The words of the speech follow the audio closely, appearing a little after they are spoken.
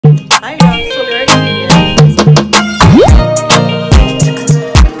Hi y'all, so we're already here.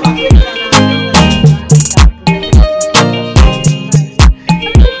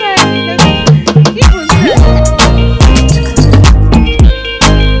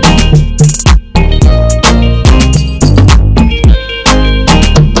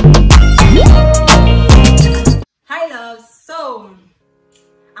 Hi loves, so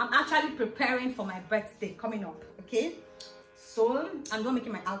I'm actually preparing for my birthday coming up, okay? So I'm not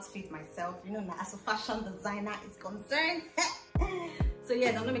making my outfit myself, you know, as a fashion designer is concerned. So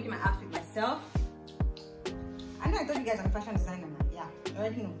yes, I'm not making my outfit myself. I know I told you guys I'm a fashion designer now. Yeah, you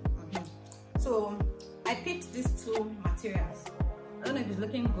already know. So I picked these two materials. I don't know if it's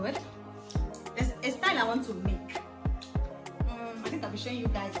looking good. There's a style I want to make. I think I'll be showing you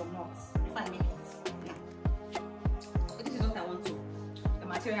guys or not if I make it. Yeah. So this is what I want to, the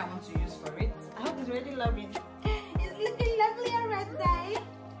material I want to use for it. I hope it's really lovely. It's looking lovely already.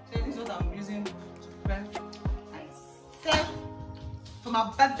 So this is what I'm using to prepare myself for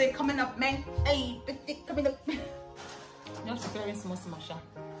my birthday coming up, man. Hey, birthday coming up. Just preparing small smasher.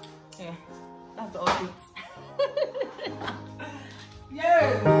 Yeah, that's the outfit.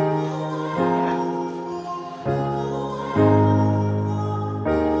 Yeah.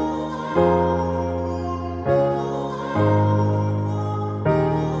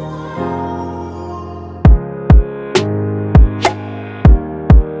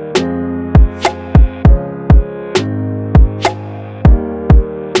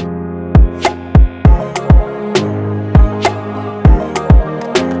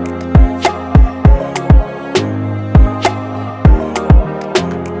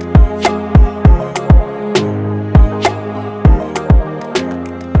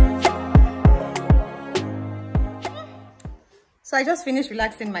 So I just finished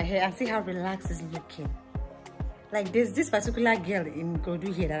relaxing my hair and see how relaxed it's looking. Like there's this particular girl in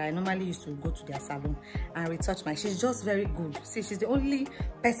Kodu here that I normally used to go to their salon and retouch my. She's just very good. See, she's the only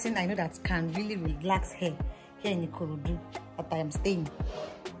person I know that can really relax hair here in Ikorodu that I am staying.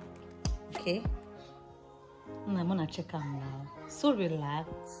 Okay. I'm gonna check her now. So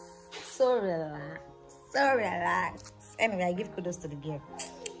relaxed. So relaxed. So relaxed. Anyway, I give kudos to the girl.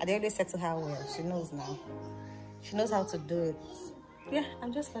 I always said to her, well, she knows now. She knows how to do it. Yeah,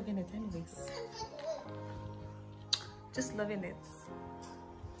 I'm just loving it anyways. Just loving it.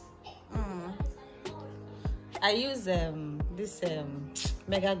 I use this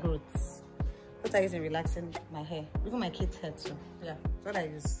mega growths. What I use in relaxing my hair. Even my kids' hair too. Yeah, that's what I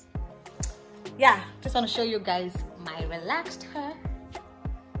use. Yeah, just want to show you guys my relaxed hair.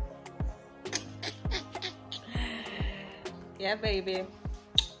 Yeah, baby.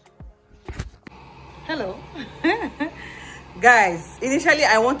 Hello. Guys, initially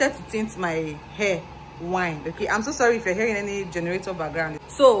I wanted to tint my hair wine. Okay, I'm so sorry if you're hearing any generator background.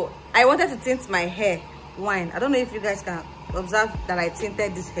 So I wanted to tint my hair wine. I don't know if you guys can observe that I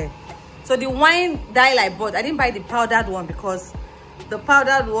tinted this hair. So the wine dye I bought, I didn't buy the powdered one because the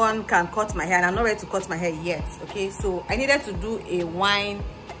powdered one can cut my hair and I'm not ready to cut my hair yet. Okay, so I needed to do a wine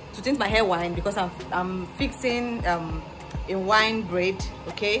to tint my hair wine because I'm fixing a wine braid.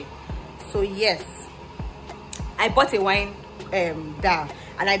 Okay, so yes, I bought a wine dye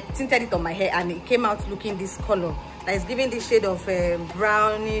and I tinted it on my hair and it came out looking this color that is giving this shade of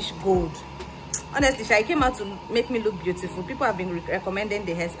brownish gold. Honestly, it came out to make me look beautiful. People have been recommending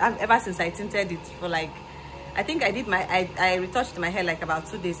the hair ever since I tinted it for like, I think I did I retouched my hair like about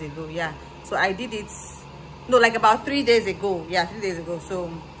 2 days ago. Yeah, so I did it, no, like about 3 days ago. Yeah, 3 days ago. So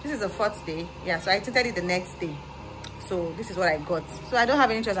this is the 4th day. Yeah, so I tinted it the next day. So this is what I got. So I don't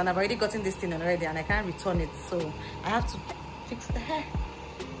have any choice and I've already gotten this thing already and I can't return it. So I have to fix the hair.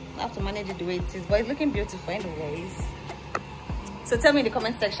 I have to manage it the way it is. But it's looking beautiful anyways. So tell me in the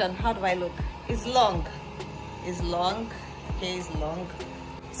comment section, how do I look? It's long. It's long. Okay, it's long.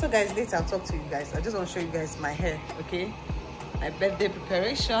 So guys, later I'll talk to you guys. I just want to show you guys my hair, okay? My birthday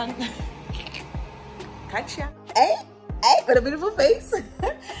preparation. Catch ya. Hey, what a beautiful face.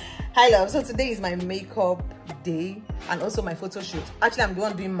 Hi love, so today is my makeup day and also my photo shoot. Actually, I'm the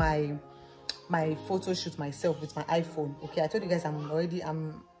one doing my photo shoot myself with my iPhone. Okay, I told you guys I'm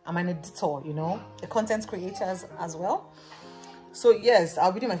an editor, you know, a content creator as well. So yes,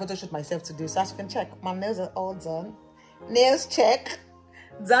 I'll be doing my photo shoot myself today. So as you can check, my nails are all done. Nails check,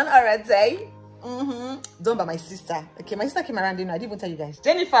 done already. Done by my sister. Okay, my sister came around, you know, I didn't even tell you guys.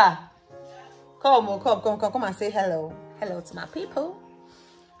 Jennifer, come and say hello to my people.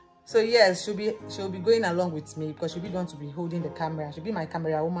 So yes, she'll be going along with me because she'll be going to be holding the camera. She'll be my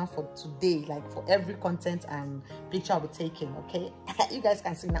camera woman for today, like for every content and picture I'll be taking. Okay, you guys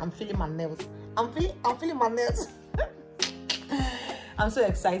can see now I'm feeling my nails. I'm feeling my nails. I'm so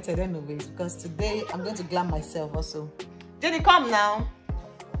excited anyways because today I'm going to glam myself also. Jenny, come now.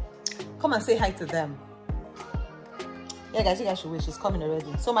 Come and say hi to them. Yeah, guys, you guys should wait. She's coming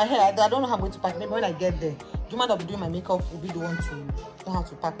already. So my hair, I don't know how I'm going to pack. Maybe when I get there, the man that will be doing my makeup will be the one to know how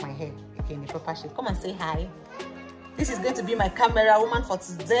to pack my hair. Okay, in the proper shape. Come and say hi. This is going to be my camera woman for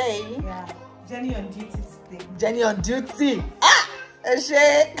today. Yeah, Jenny on duty today. Jenny on duty. Ah, a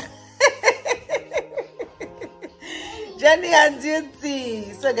shake. Jenny on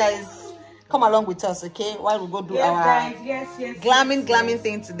duty. So guys, come along with us, okay? While we go do our guys, glamming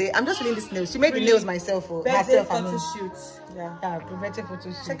thing today. I'm just feeling this nails. She made the nails myself for herself. Photo shoot. Yeah, preventive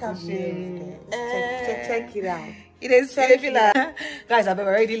photo shoot. Check out check it out. It is guys, I'm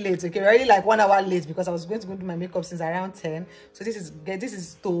already late. Okay, we're already like 1 hour late because I was going to go do my makeup since around 10. So this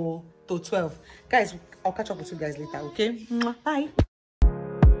is to 12. Guys, I'll catch up with you guys later. Okay, bye.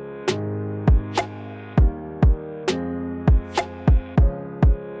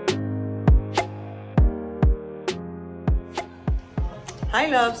 Hi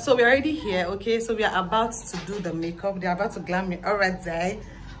love, so we're already here. Okay, so we are about to do the makeup. They're about to glam me already.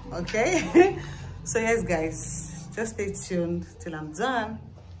 Okay. So yes guys, just stay tuned till I'm done.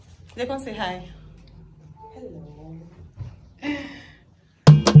 They can say hi. Hello.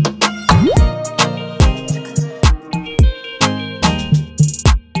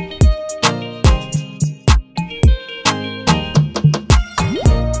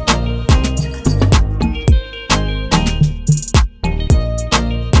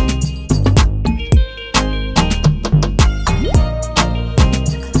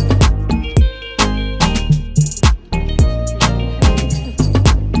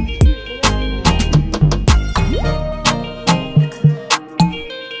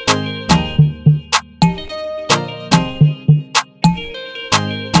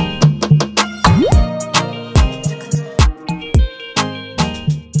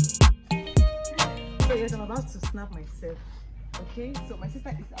 Myself, okay, so my sister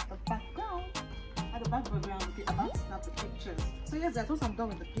is at the background, okay, about to snap the pictures. So yes guys, once I'm done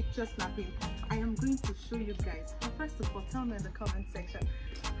with the picture snapping, I am going to show you guys. But first of all, tell me in the comment section,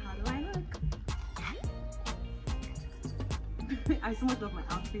 how do I look? I so much love my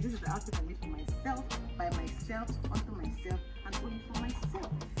outfit. This is the outfit I made for myself, by myself, onto myself, and only for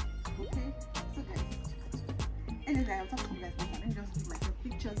myself. Okay, so guys, anyway, I'll talk to you guys later. Let me just give myself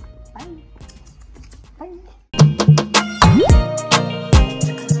pictures. Bye. Bye.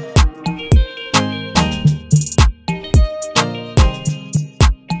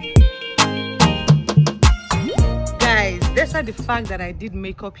 Despite the fact that I did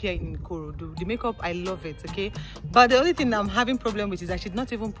makeup here in Korodu, the makeup, I love it, okay? But the only thing I'm having problem with is I should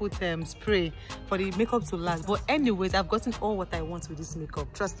not even put spray for the makeup to last. But anyways, I've gotten all what I want with this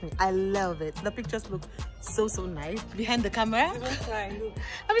makeup. Trust me, I love it. The pictures look so nice behind the camera. Even crying, look.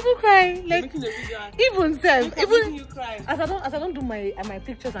 I'm even crying. Like, making a video. even self, even you cry. as I don't do my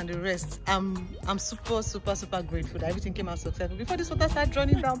pictures and the rest, I'm super grateful that everything came out successful before this water started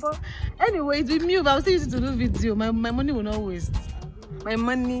running down. But anyways, with me, I'll still use it to do video. My money will not waste. My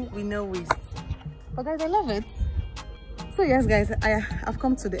money will not waste. But guys, I love it. So yes guys, I've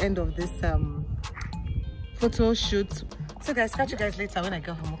come to the end of this photo shoot. So guys, catch you guys later when I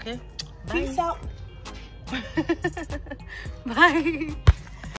get home, okay? Bye. Peace out. Bye.